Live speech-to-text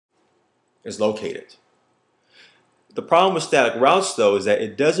is located. The problem with static routes, though, is that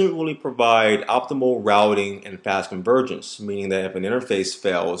it doesn't really provide optimal routing and fast convergence, meaning that if an interface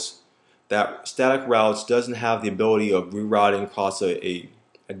fails, that static routes doesn't have the ability of rerouting across a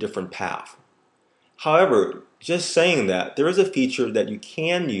different path. However, just saying that, there is a feature that you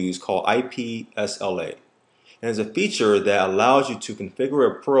can use called IPSLA. And it's a feature that allows you to configure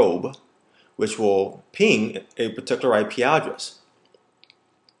a probe which will ping a particular IP address.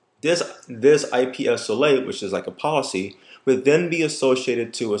 This IPSLA, which is like a policy, would then be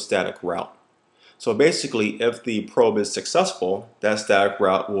associated to a static route. So basically, if the probe is successful, that static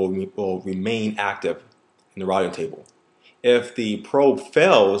route will remain active in the routing table. If the probe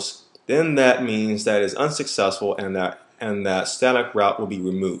fails, then that means that it's unsuccessful and that static route will be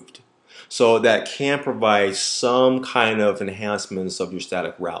removed. So that can provide some kind of enhancements of your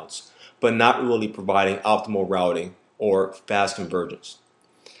static routes, but not really providing optimal routing or fast convergence.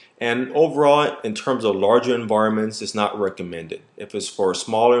 And overall, in terms of larger environments, it's not recommended. If it's for a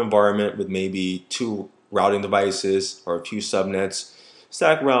smaller environment with maybe 2 routing devices or a few subnets,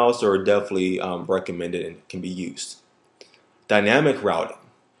 static routes are definitely recommended and can be used. Dynamic routing.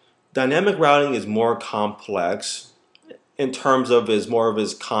 Dynamic routing is more complex in terms of more of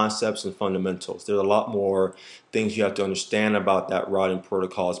its concepts and fundamentals. There's a lot more things you have to understand about that routing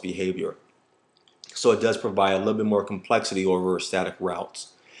protocol's behavior. So it does provide a little bit more complexity over static routes.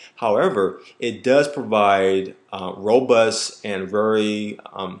 However, it does provide robust and very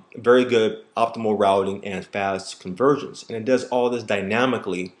good optimal routing and fast convergence. And it does all this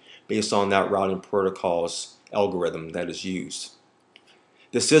dynamically based on that routing protocol's algorithm that is used.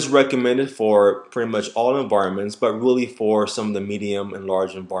 This is recommended for pretty much all environments, but really for some of the medium and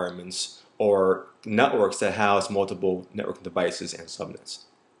large environments or networks that house multiple network devices and subnets.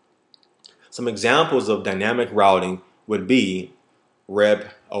 Some examples of dynamic routing would be RIP,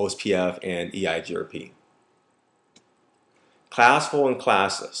 OSPF, and EIGRP. Classful and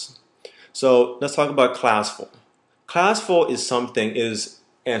classless. So let's talk about classful. Classful is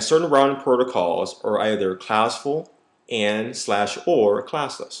and certain routing protocols are either classful and/or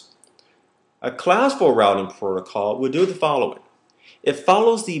classless. A classful routing protocol would do the following. It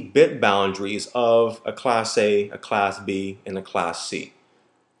follows the bit boundaries of a Class A, a Class B, and a Class C.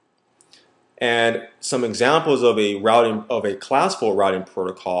 And some examples of a classful routing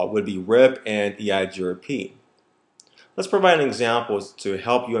protocol would be RIP and EIGRP. Let's provide an example to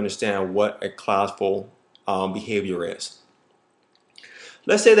help you understand what a classful behavior is.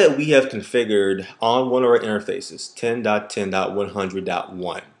 Let's say that we have configured on one of our interfaces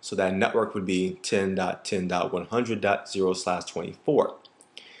 10.10.100.1. So that network would be 10.10.100.0/24.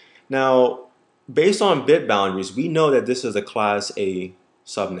 Now, based on bit boundaries, we know that this is a Class A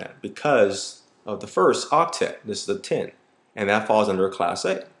subnet because of the first octet. This is a 10, and that falls under Class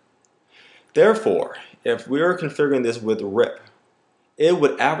A. Therefore, if we are configuring this with RIP, it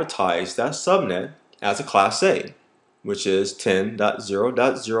would advertise that subnet as a Class A, which is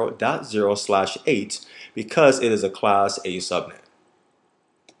 10.0.0.0/8 because it is a Class A subnet.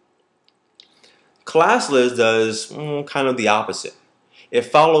 Classless does kind of the opposite. It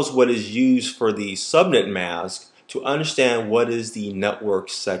follows what is used for the subnet mask to understand what is the network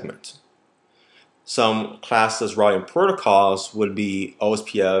segment. Some classless routing protocols would be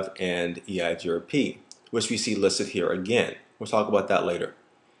OSPF and EIGRP, which we see listed here again. We'll talk about that later.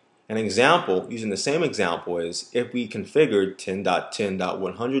 An example, using the same example, is if we configured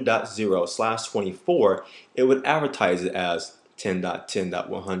 10.10.100.0/24, it would advertise it as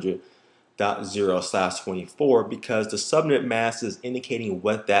 10.10.100.0/24 because the subnet mask is indicating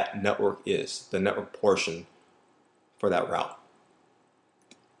what that network is, the network portion for that route.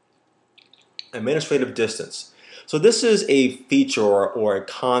 Administrative distance. So this is a feature or a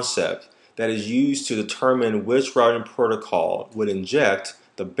concept that is used to determine which routing protocol would inject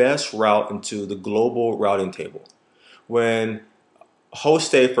the best route into the global routing table. When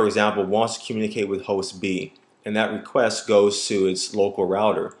host A, for example, wants to communicate with host B, and that request goes to its local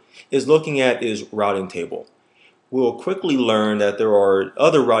router, is looking at its routing table. We will quickly learn that there are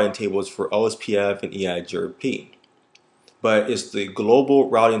other routing tables for OSPF and EIGRP. But it's the global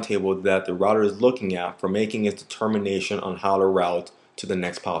routing table that the router is looking at for making its determination on how to route to the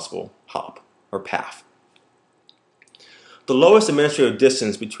next possible hop or path. The lowest administrative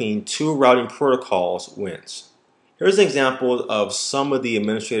distance between 2 routing protocols wins. Here's an example of some of the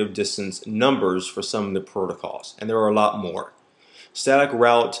administrative distance numbers for some of the protocols, and there are a lot more. Static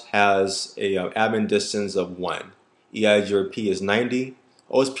route has an admin distance of 1. EIGRP is 90,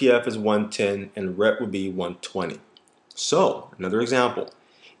 OSPF is 110, and REP would be 120. So, another example,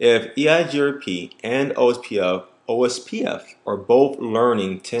 if EIGRP and OSPF OSPF are both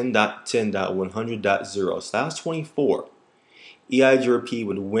learning 10.10.100.0, so that's 24. EIGRP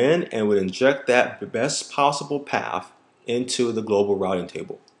would win and would inject that best possible path into the global routing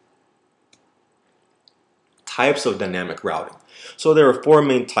table. Types of dynamic routing. So there are four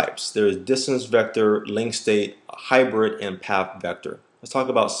main types. There's distance vector, link state, hybrid, and path vector. Let's talk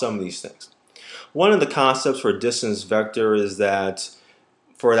about some of these things. One of the concepts for distance vector is that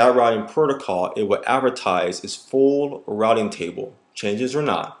for that routing protocol, it would advertise its full routing table, changes or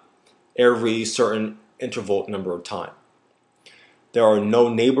not, every certain interval number of time. There are no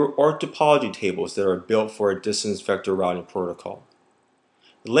neighbor or topology tables that are built for a distance vector routing protocol.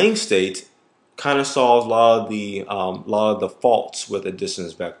 Link state kind of solves a lot of the faults with a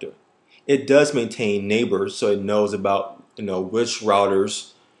distance vector. It does maintain neighbors, so it knows about which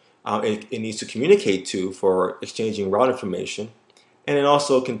routers it needs to communicate to for exchanging route information, and it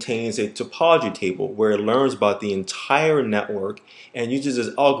also contains a topology table where it learns about the entire network and uses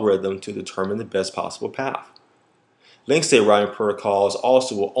its algorithm to determine the best possible path. Link state routing protocols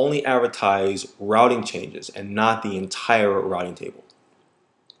also will only advertise routing changes and not the entire routing table.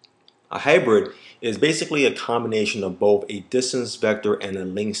 A hybrid is basically a combination of both a distance vector and a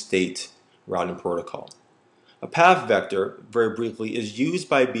link state routing protocol. A path vector, very briefly, is used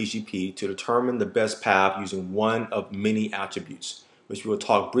by BGP to determine the best path using one of many attributes, which we will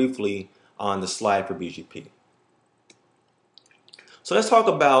talk briefly on the slide for BGP. So let's talk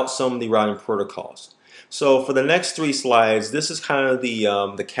about some of the routing protocols. So for the next three slides, this is kind of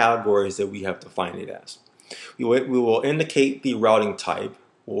the categories that we have defined it as. We will indicate the routing type,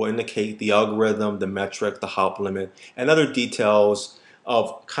 we'll indicate the algorithm, the metric, the hop limit, and other details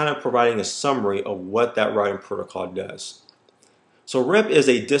of kind of providing a summary of what that routing protocol does. So RIP is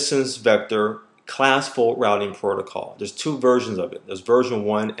a distance vector classful routing protocol. There's two versions of it. There's version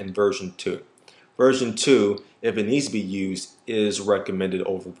 1 and version 2. Version 2, if it needs to be used, is recommended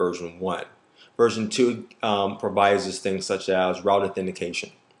over version 1. Version 2 provides us things such as route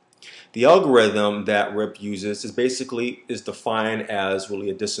authentication. The algorithm that RIP uses is defined as really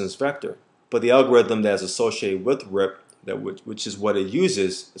a distance vector, but the algorithm that is associated with RIP, which is what it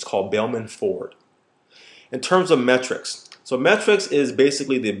uses, is called Bellman-Ford. In terms of metrics, so metrics is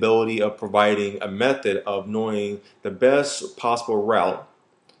basically the ability of providing a method of knowing the best possible route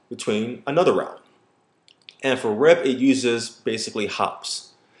between another route. And for RIP, it uses basically hops.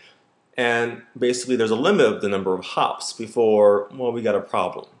 And basically there's a limit of the number of hops before, well, we got a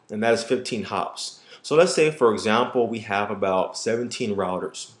problem, and that is 15 hops. So let's say, for example, we have about 17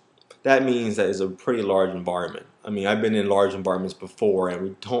 routers. That means that it's a pretty large environment. I mean, I've been in large environments before, and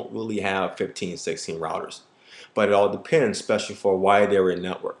we don't really have 15, 16 routers. But it all depends, especially for a wide area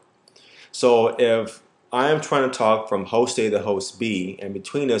network. So if I'm trying to talk from host A to host B, and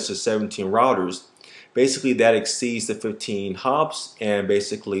between us is 17 routers, basically that exceeds the 15 hops, and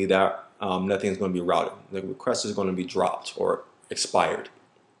basically that nothing's going to be routed. The request is going to be dropped or expired.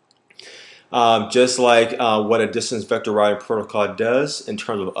 Just like what a distance vector routing protocol does in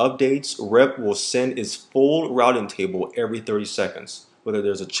terms of updates, RIP will send its full routing table every 30 seconds, whether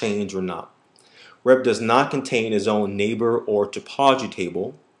there's a change or not. RIP does not contain its own neighbor or topology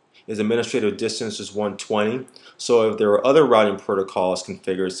table. Its administrative distance is 120, so if there are other routing protocols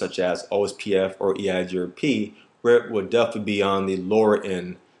configured such as OSPF or EIGRP, RIP would definitely be on the lower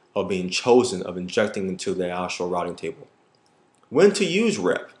end of being chosen, of injecting into the actual routing table. When to use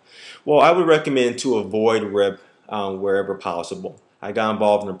RIP? Well, I would recommend to avoid RIP wherever possible. I got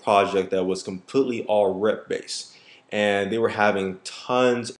involved in a project that was completely all RIP based, and they were having tons